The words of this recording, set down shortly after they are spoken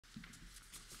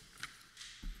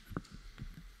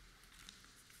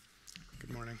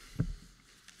morning.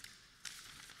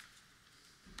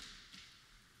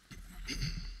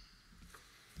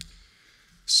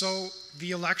 So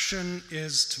the election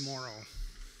is tomorrow.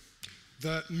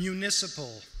 The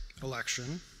municipal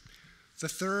election, the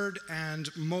third and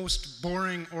most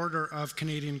boring order of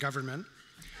Canadian government,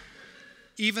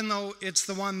 even though it's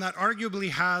the one that arguably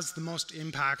has the most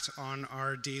impact on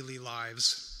our daily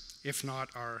lives, if not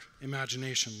our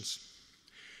imaginations.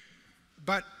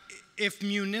 But if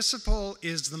municipal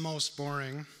is the most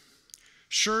boring,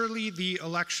 surely the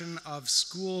election of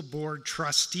school board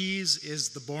trustees is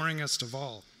the boringest of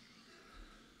all.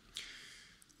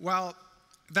 While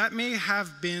that may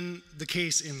have been the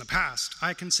case in the past,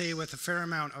 I can say with a fair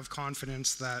amount of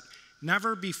confidence that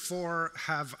never before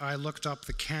have I looked up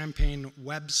the campaign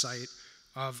website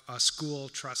of a school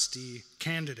trustee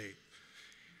candidate.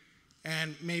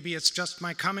 And maybe it's just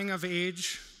my coming of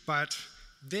age, but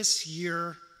this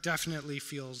year definitely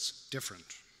feels different.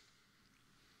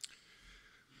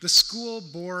 The school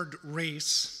board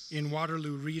race in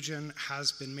Waterloo Region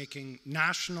has been making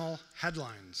national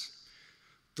headlines.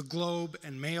 The Globe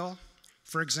and Mail,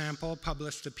 for example,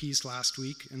 published a piece last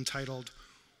week entitled,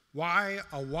 "Why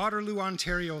a Waterloo,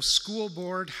 Ontario School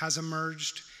Board Has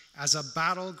Emerged as a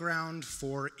Battleground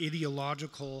for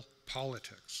Ideological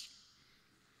Politics."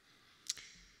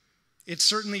 It's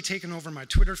certainly taken over my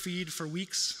Twitter feed for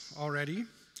weeks already,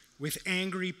 with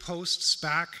angry posts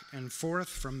back and forth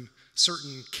from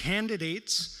certain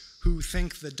candidates who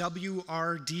think the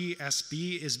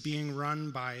WRDSB is being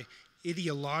run by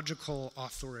ideological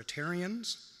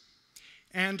authoritarians,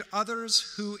 and others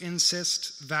who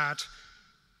insist that,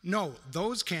 no,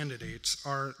 those candidates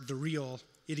are the real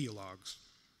ideologues.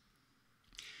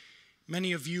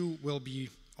 Many of you will be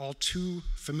all too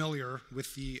familiar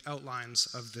with the outlines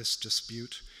of this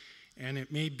dispute, and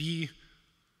it may be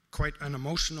quite an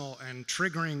emotional and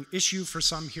triggering issue for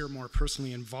some here more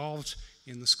personally involved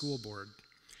in the school board.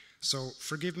 So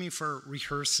forgive me for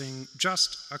rehearsing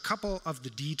just a couple of the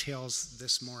details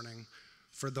this morning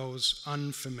for those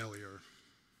unfamiliar.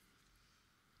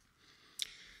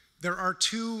 There are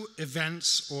two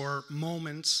events or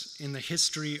moments in the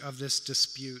history of this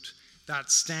dispute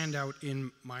that stand out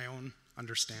in my own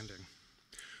understanding.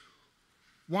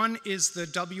 One is the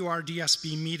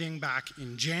WRDSB meeting back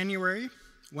in January,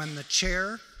 when the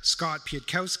chair, Scott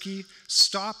Pietkowski,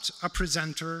 stopped a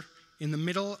presenter in the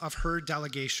middle of her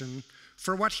delegation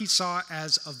for what he saw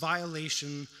as a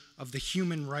violation of the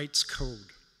Human Rights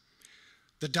Code.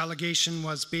 The delegation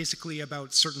was basically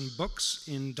about certain books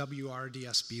in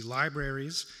WRDSB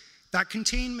libraries that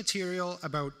contain material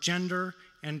about gender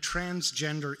and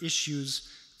transgender issues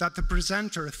that the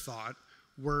presenter thought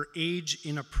were age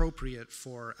inappropriate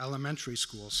for elementary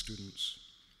school students.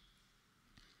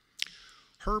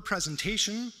 Her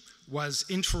presentation was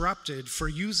interrupted for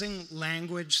using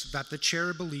language that the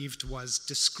chair believed was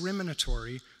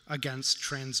discriminatory against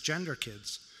transgender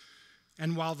kids.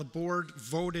 And while the board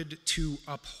voted to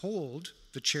uphold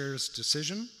the chair's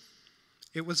decision,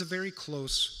 it was a very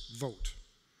close vote.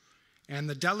 And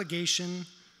the delegation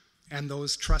and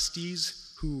those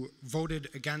trustees who voted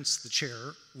against the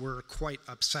chair were quite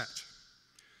upset.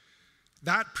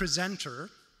 That presenter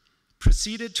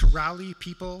proceeded to rally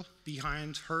people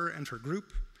behind her and her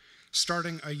group,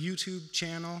 starting a YouTube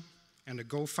channel and a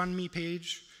GoFundMe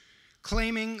page,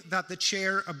 claiming that the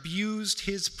chair abused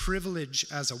his privilege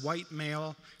as a white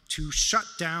male to shut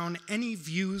down any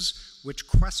views which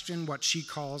question what she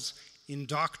calls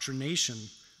indoctrination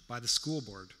by the school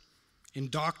board,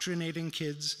 indoctrinating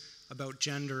kids about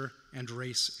gender and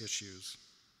race issues.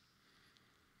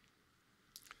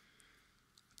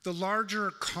 The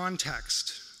larger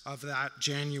context of that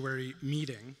January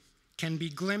meeting can be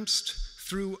glimpsed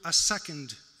through a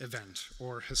second event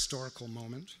or historical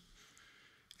moment.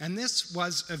 And this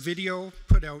was a video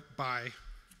put out by,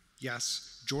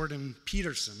 yes, Jordan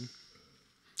Peterson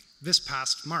this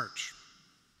past March.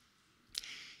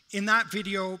 In that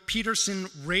video, Peterson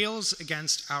rails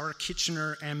against our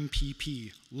Kitchener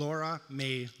MPP, Laura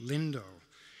May Lindo,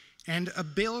 and a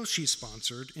bill she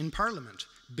sponsored in Parliament,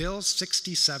 Bill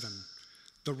 67,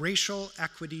 the Racial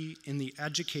Equity in the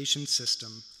Education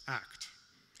System Act.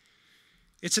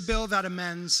 It's a bill that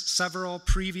amends several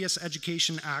previous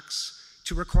education acts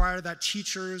to require that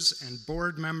teachers and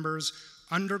board members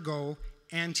undergo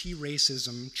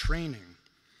anti-racism training.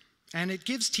 And it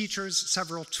gives teachers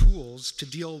several tools to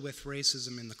deal with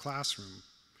racism in the classroom.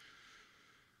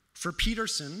 For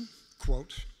Peterson,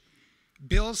 quote,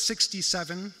 Bill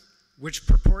 67, which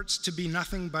purports to be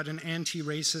nothing but an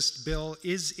anti-racist bill,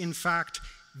 is in fact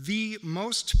the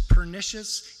most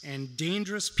pernicious and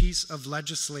dangerous piece of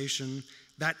legislation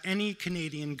that any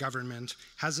Canadian government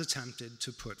has attempted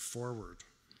to put forward.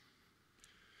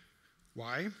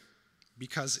 Why?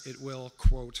 Because it will,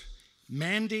 quote,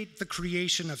 mandate the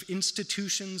creation of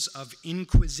institutions of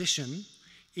inquisition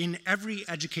in every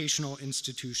educational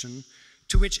institution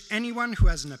to which anyone who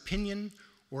has an opinion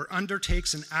or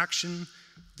undertakes an action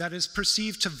that is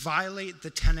perceived to violate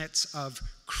the tenets of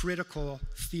critical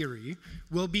theory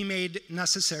will be made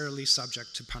necessarily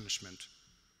subject to punishment,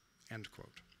 end quote.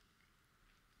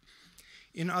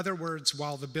 In other words,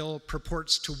 while the bill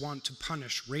purports to want to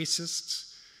punish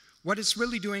racists, what it's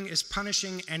really doing is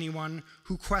punishing anyone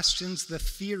who questions the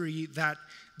theory that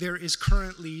there is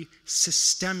currently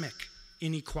systemic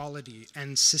inequality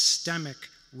and systemic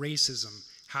racism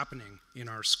happening in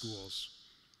our schools.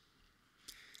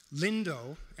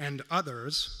 Lindo and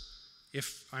others,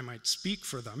 if I might speak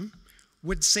for them,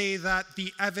 would say that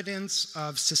the evidence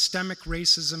of systemic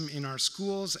racism in our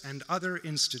schools and other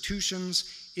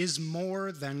institutions is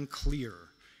more than clear.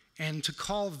 And to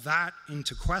call that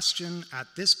into question at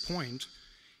this point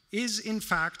is, in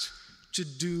fact, to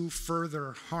do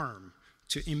further harm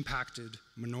to impacted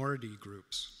minority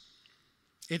groups.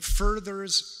 It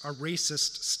furthers a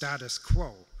racist status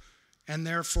quo, and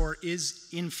therefore is,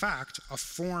 in fact, a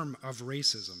form of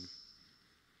racism.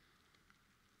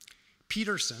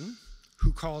 Peterson,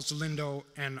 who calls Lindo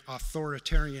an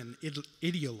authoritarian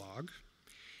ideologue,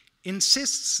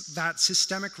 insists that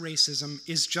systemic racism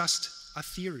is just a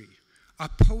theory, a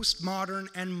postmodern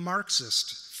and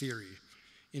Marxist theory,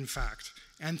 in fact,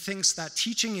 and thinks that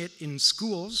teaching it in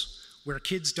schools, where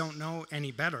kids don't know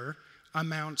any better,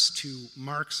 amounts to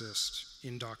Marxist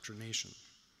indoctrination.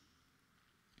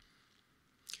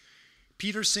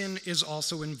 Peterson is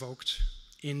also invoked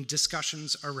in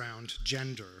discussions around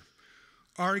gender,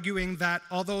 arguing that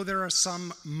although there are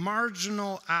some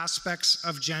marginal aspects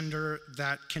of gender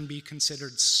that can be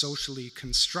considered socially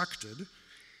constructed,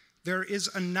 there is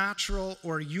a natural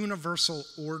or universal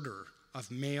order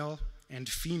of male and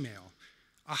female,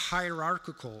 a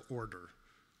hierarchical order,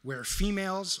 where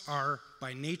females are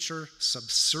by nature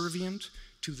subservient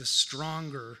to the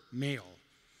stronger male.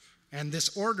 And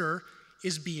this order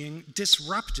is being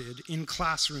disrupted in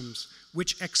classrooms,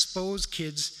 which expose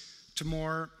kids to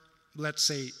more, let's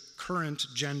say, current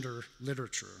gender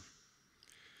literature.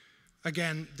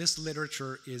 Again, this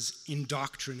literature is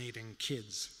indoctrinating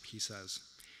kids, he says.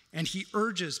 And he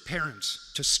urges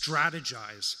parents to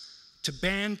strategize, to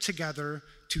band together,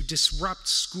 to disrupt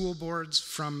school boards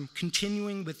from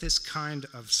continuing with this kind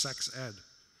of sex ed.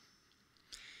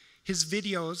 His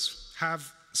videos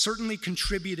have certainly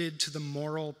contributed to the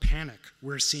moral panic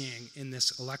we're seeing in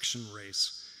this election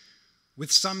race, with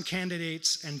some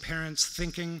candidates and parents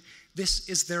thinking this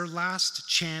is their last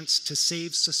chance to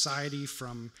save society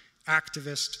from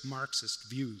activist Marxist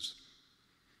views.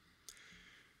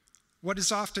 What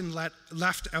is often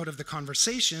left out of the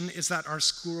conversation is that our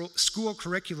school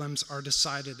curriculums are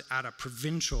decided at a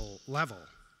provincial level.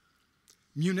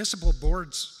 Municipal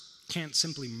boards can't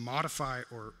simply modify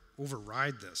or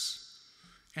override this.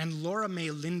 And Laura May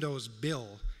Lindo's bill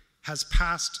has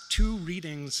passed 2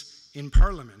 readings in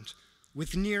Parliament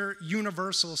with near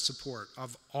universal support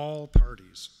of all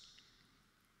parties.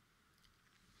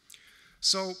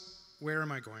 So, where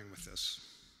am I going with this?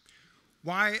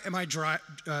 Why am I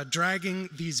dragging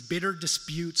these bitter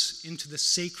disputes into the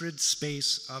sacred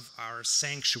space of our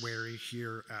sanctuary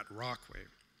here at Rockway?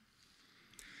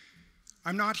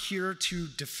 I'm not here to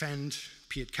defend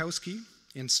Pietkowski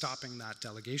in stopping that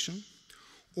delegation,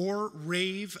 or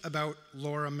rave about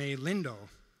Laura May Lindo,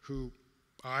 who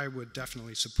I would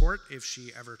definitely support if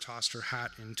she ever tossed her hat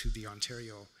into the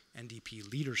Ontario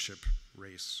NDP leadership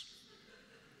race.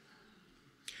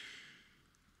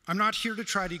 I'm not here to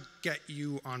try to get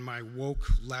you on my woke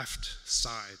left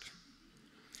side,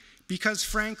 because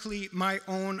frankly, my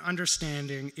own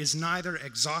understanding is neither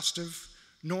exhaustive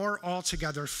nor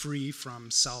altogether free from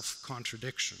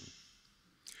self-contradiction.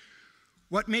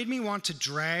 What made me want to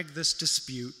drag this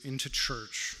dispute into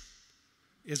church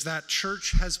is that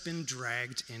church has been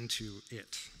dragged into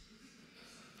it.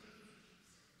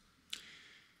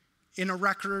 In a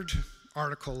Record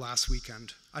article last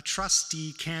weekend, a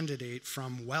trustee candidate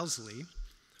from Wellesley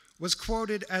was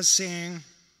quoted as saying,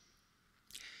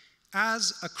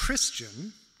 "As a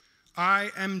Christian,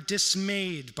 I am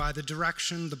dismayed by the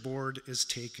direction the board is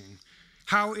taking,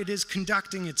 how it is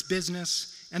conducting its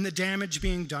business, and the damage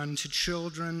being done to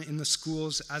children in the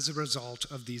schools as a result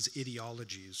of these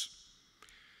ideologies.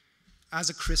 As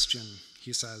a Christian,"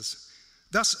 he says,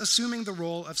 thus assuming the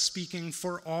role of speaking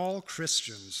for all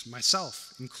Christians,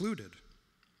 myself included.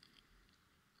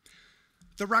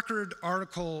 The Record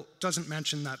article doesn't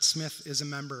mention that Smith is a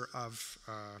member of,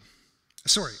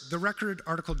 the Record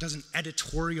article doesn't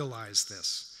editorialize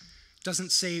this,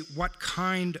 doesn't say what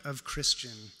kind of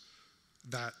Christian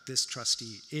that this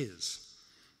trustee is.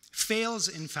 Fails,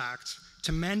 in fact,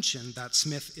 to mention that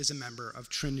Smith is a member of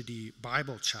Trinity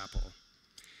Bible Chapel,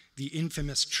 the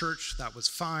infamous church that was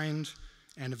fined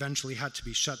and eventually had to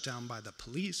be shut down by the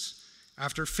police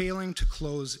after failing to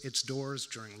close its doors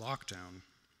during lockdown.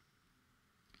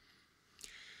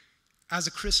 As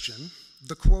a Christian,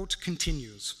 the quote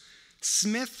continues,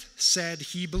 Smith said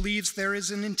he believes there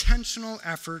is an intentional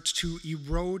effort to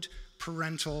erode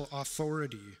parental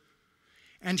authority,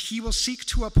 and he will seek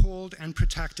to uphold and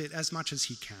protect it as much as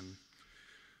he can.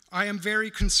 I am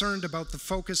very concerned about the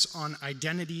focus on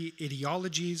identity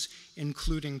ideologies,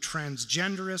 including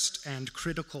transgenderist and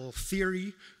critical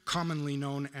theory, commonly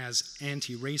known as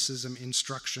anti-racism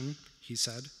instruction, he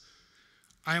said.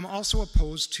 I am also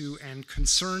opposed to and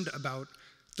concerned about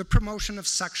the promotion of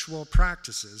sexual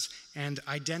practices and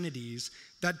identities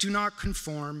that do not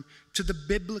conform to the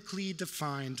biblically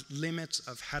defined limits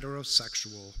of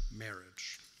heterosexual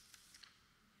marriage.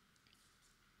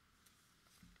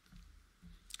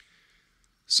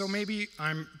 So maybe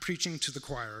I'm preaching to the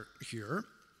choir here,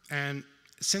 and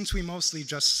since we mostly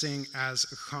just sing as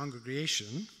a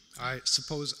congregation, I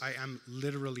suppose I am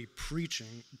literally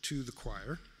preaching to the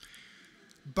choir.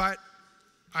 But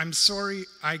I'm sorry,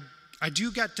 I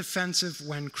do get defensive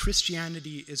when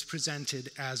Christianity is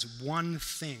presented as one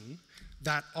thing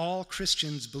that all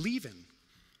Christians believe in,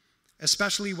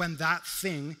 especially when that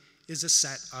thing is a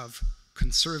set of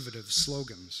conservative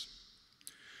slogans.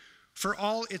 For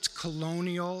all its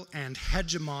colonial and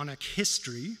hegemonic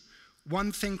history,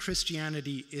 one thing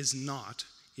Christianity is not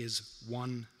is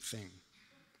one thing.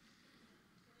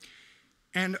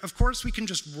 And of course, we can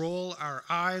just roll our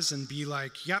eyes and be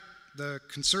like, yep, the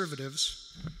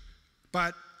conservatives.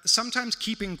 But sometimes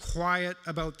keeping quiet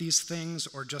about these things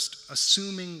or just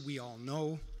assuming we all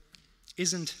know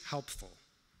isn't helpful.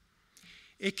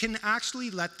 It can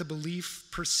actually let the belief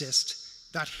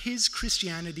persist that his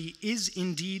Christianity is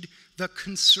indeed the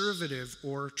conservative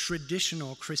or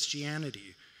traditional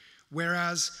Christianity,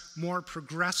 whereas more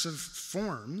progressive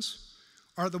forms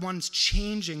are the ones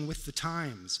changing with the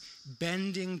times,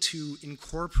 bending to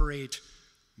incorporate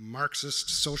Marxist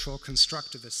social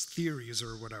constructivist theories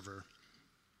or whatever.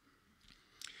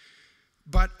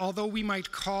 But although we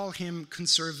might call him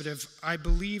conservative, I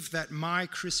believe that my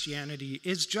Christianity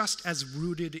is just as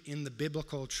rooted in the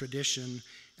biblical tradition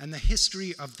and the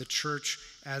history of the church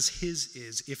as his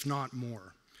is, if not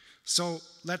more. So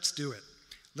let's do it.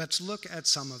 Let's look at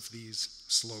some of these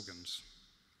slogans.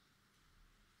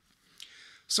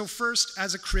 So first,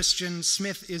 as a Christian,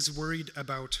 Smith is worried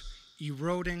about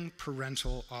eroding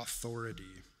parental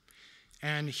authority,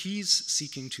 and he's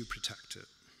seeking to protect it.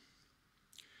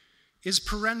 Is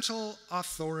parental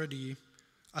authority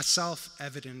a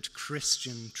self-evident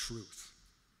Christian truth?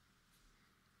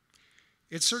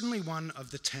 It's certainly one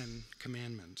of the 10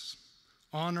 commandments.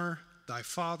 Honor thy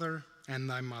father and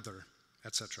thy mother,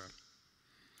 etc.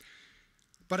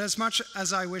 But as much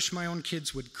as I wish my own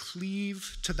kids would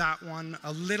cleave to that one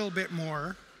a little bit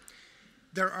more,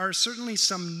 there are certainly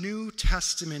some New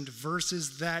Testament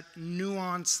verses that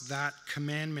nuance that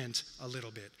commandment a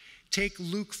little bit. Take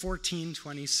Luke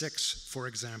 14:26, for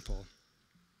example.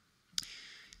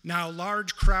 Now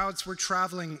large crowds were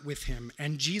traveling with him,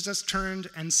 and Jesus turned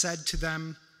and said to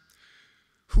them,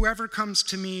 whoever comes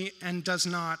to me and does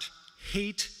not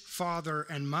hate father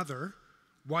and mother,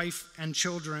 wife and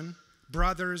children,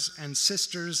 brothers and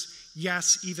sisters,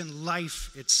 yes, even life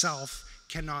itself,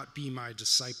 cannot be my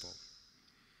disciple.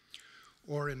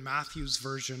 Or in Matthew's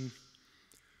version,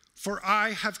 for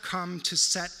I have come to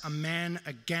set a man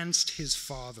against his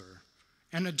father,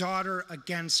 and a daughter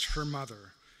against her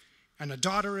mother, and a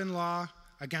daughter-in-law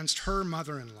against her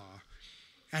mother-in-law,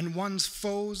 and one's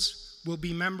foes will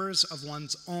be members of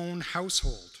one's own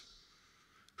household.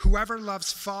 Whoever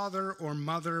loves father or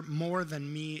mother more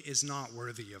than me is not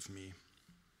worthy of me.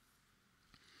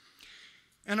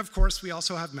 And of course, we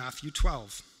also have Matthew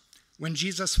 12, when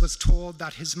Jesus was told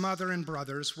that his mother and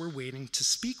brothers were waiting to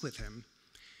speak with him.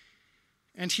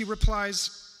 And he replies,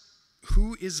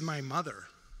 who is my mother?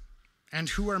 And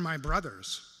who are my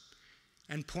brothers?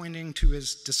 And pointing to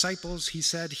his disciples, he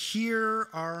said, here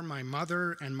are my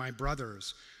mother and my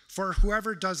brothers. For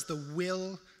whoever does the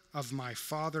will of my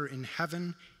Father in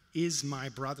heaven is my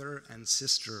brother and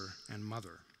sister and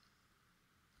mother.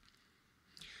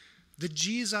 The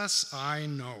Jesus I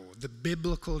know, the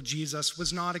biblical Jesus,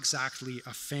 was not exactly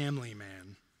a family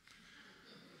man.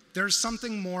 There's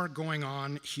something more going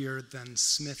on here than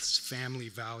Smith's family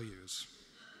values.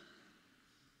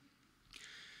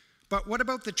 But what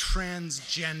about the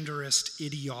transgenderist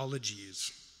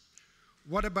ideologies?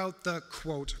 What about the,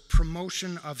 quote,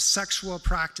 promotion of sexual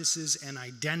practices and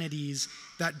identities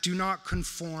that do not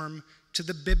conform to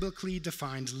the biblically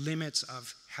defined limits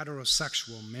of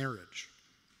heterosexual marriage?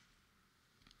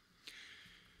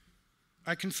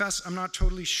 I confess I'm not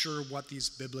totally sure what these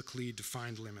biblically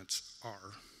defined limits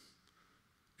are.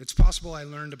 It's possible I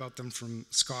learned about them from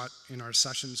Scott in our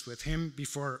sessions with him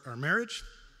before our marriage.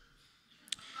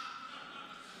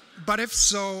 But if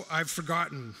so, I've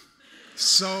forgotten.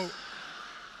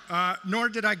 Nor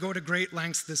did I go to great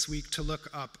lengths this week to look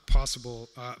up possible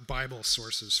Bible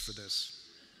sources for this.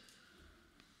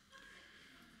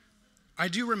 I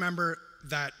do remember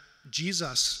that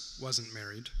Jesus wasn't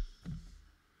married,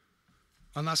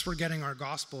 unless we're getting our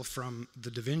gospel from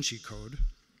the Da Vinci Code.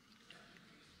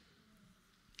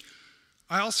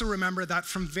 I also remember that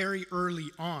from very early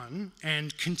on,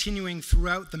 and continuing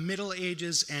throughout the Middle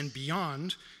Ages and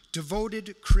beyond,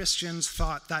 devoted Christians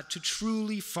thought that to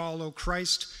truly follow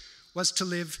Christ was to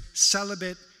live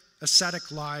celibate, ascetic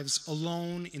lives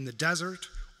alone in the desert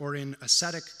or in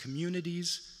ascetic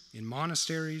communities, in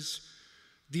monasteries.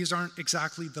 These aren't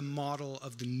exactly the model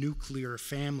of the nuclear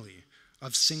family,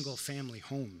 of single-family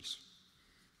homes.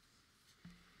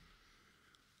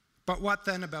 But what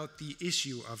then about the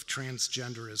issue of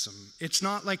transgenderism? It's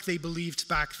not like they believed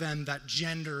back then that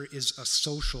gender is a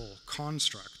social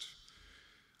construct.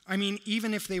 I mean,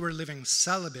 even if they were living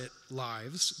celibate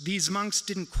lives, these monks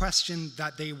didn't question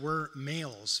that they were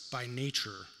males by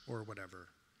nature or whatever,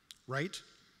 right?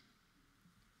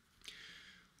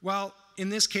 Well, in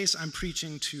this case, I'm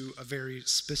preaching to a very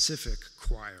specific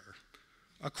choir,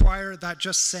 a choir that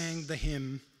just sang the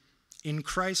hymn, "In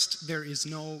Christ there is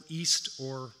no east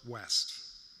or west."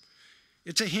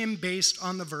 It's a hymn based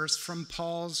on the verse from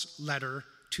Paul's letter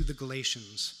to the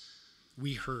Galatians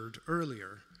we heard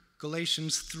earlier,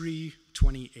 Galatians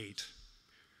 3:28.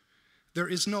 There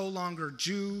is no longer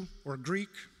Jew or Greek.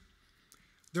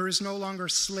 There is no longer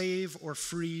slave or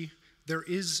free. There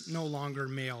is no longer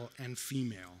male and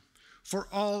female. For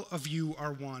all of you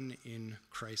are one in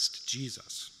Christ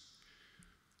Jesus.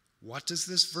 What does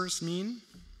this verse mean?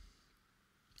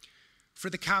 For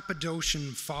the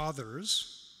Cappadocian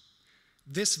fathers,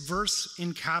 this verse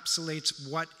encapsulates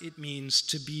what it means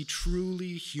to be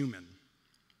truly human.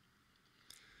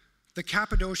 The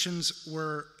Cappadocians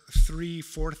were 3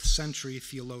 4th century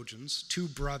theologians, 2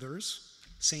 brothers,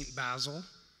 St. Basil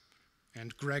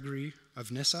and Gregory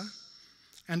of Nyssa,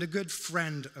 and a good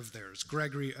friend of theirs,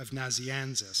 Gregory of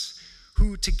Nazianzus,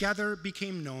 who together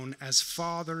became known as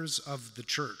fathers of the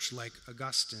church, like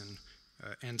Augustine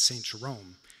and St.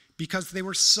 Jerome, because they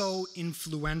were so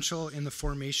influential in the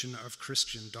formation of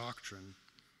Christian doctrine.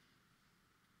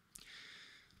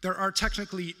 There are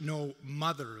technically no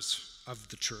mothers of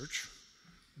the church,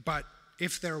 but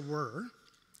if there were,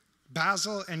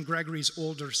 Basil and Gregory's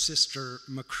older sister,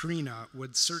 Macrina,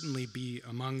 would certainly be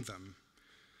among them.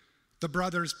 The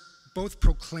brothers both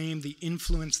proclaimed the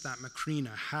influence that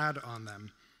Macrina had on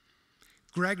them.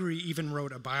 Gregory even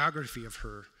wrote a biography of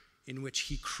her in which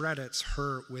he credits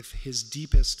her with his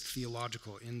deepest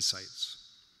theological insights.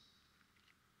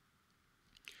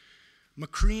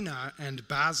 Macrina and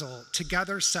Basil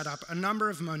together set up a number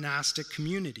of monastic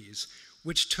communities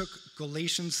which took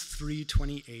Galatians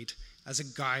 3:28 as a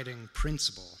guiding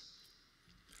principle.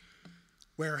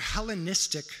 Where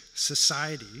Hellenistic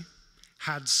society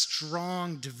had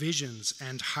strong divisions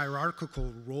and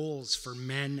hierarchical roles for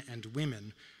men and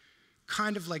women,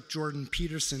 kind of like Jordan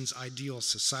Peterson's ideal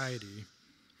society,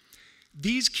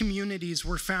 these communities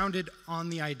were founded on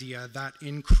the idea that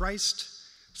in Christ,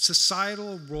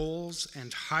 societal roles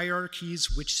and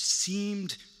hierarchies which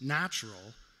seemed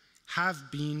natural have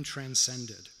been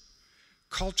transcended.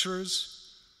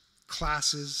 Cultures,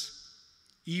 classes,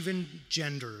 even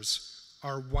genders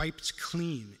are wiped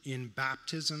clean in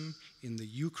baptism, in the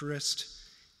Eucharist,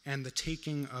 and the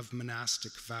taking of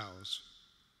monastic vows.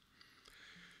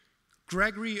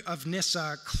 Gregory of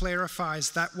Nyssa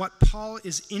clarifies that what Paul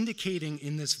is indicating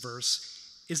in this verse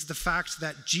is the fact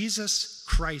that Jesus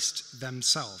Christ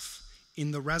themselves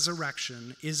in the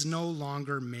resurrection is no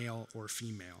longer male or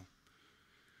female.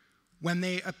 When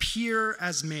they appear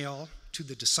as male to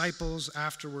the disciples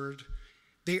afterward,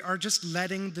 they are just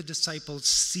letting the disciples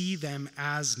see them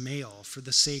as male for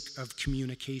the sake of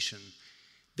communication.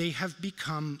 They have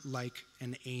become like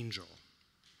an angel.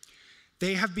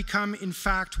 They have become, in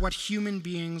fact, what human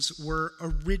beings were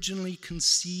originally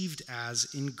conceived as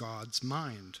in God's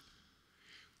mind,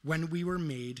 when we were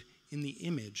made in the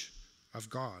image of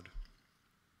God.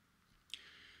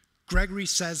 Gregory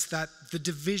says that the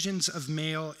divisions of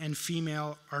male and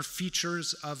female are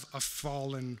features of a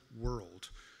fallen world,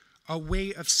 a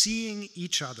way of seeing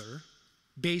each other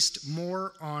based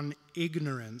more on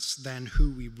ignorance than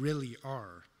who we really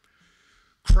are.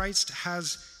 Christ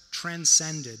has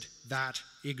transcended that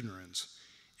ignorance,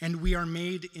 and we are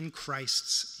made in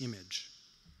Christ's image.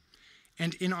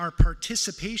 And in our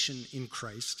participation in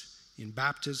Christ, in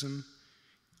baptism,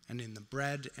 and in the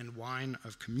bread and wine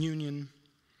of communion,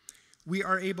 we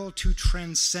are able to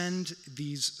transcend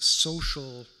these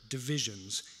social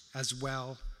divisions as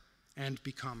well and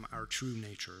become our true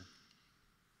nature.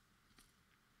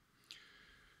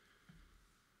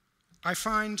 I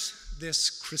find this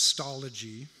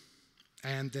Christology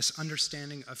and this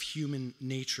understanding of human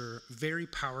nature very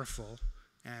powerful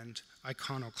and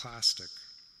iconoclastic.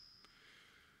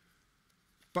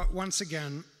 But once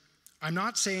again, I'm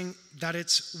not saying that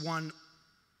it's one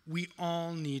we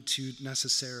all need to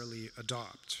necessarily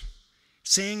adopt.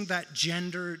 Saying that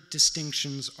gender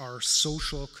distinctions are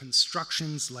social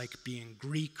constructions like being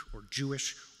Greek or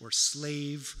Jewish or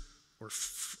slave or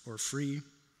free,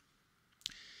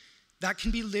 that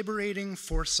can be liberating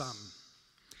for some,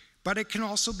 but it can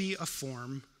also be a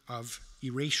form of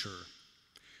erasure,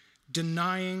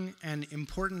 denying an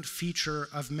important feature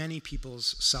of many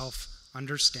people's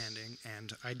self-understanding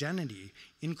and identity,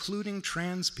 including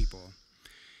trans people.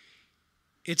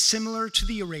 It's similar to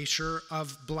the erasure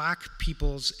of Black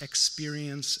people's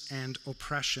experience and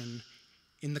oppression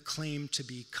in the claim to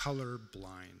be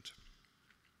colorblind.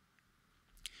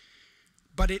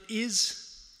 But it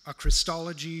is a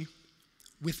Christology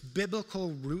with biblical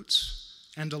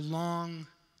roots and a long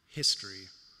history,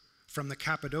 from the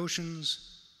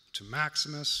Cappadocians to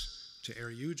Maximus to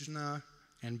Eriugena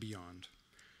and beyond.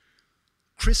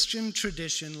 Christian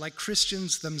tradition, like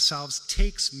Christians themselves,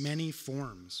 takes many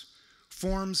forms.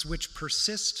 Forms which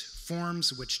persist,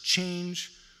 forms which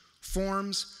change,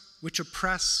 forms which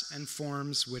oppress, and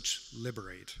forms which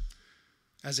liberate.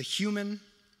 As a human,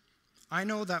 I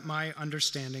know that my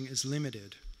understanding is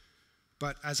limited,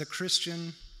 but as a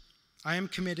Christian, I am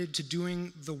committed to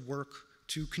doing the work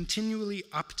to continually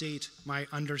update my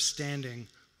understanding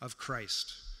of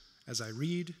Christ as I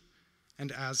read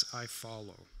and as I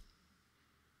follow.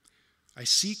 I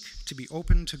seek to be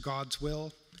open to God's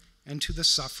will and to the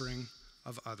suffering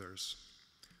of others.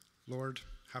 Lord,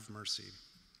 have mercy.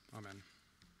 Amen.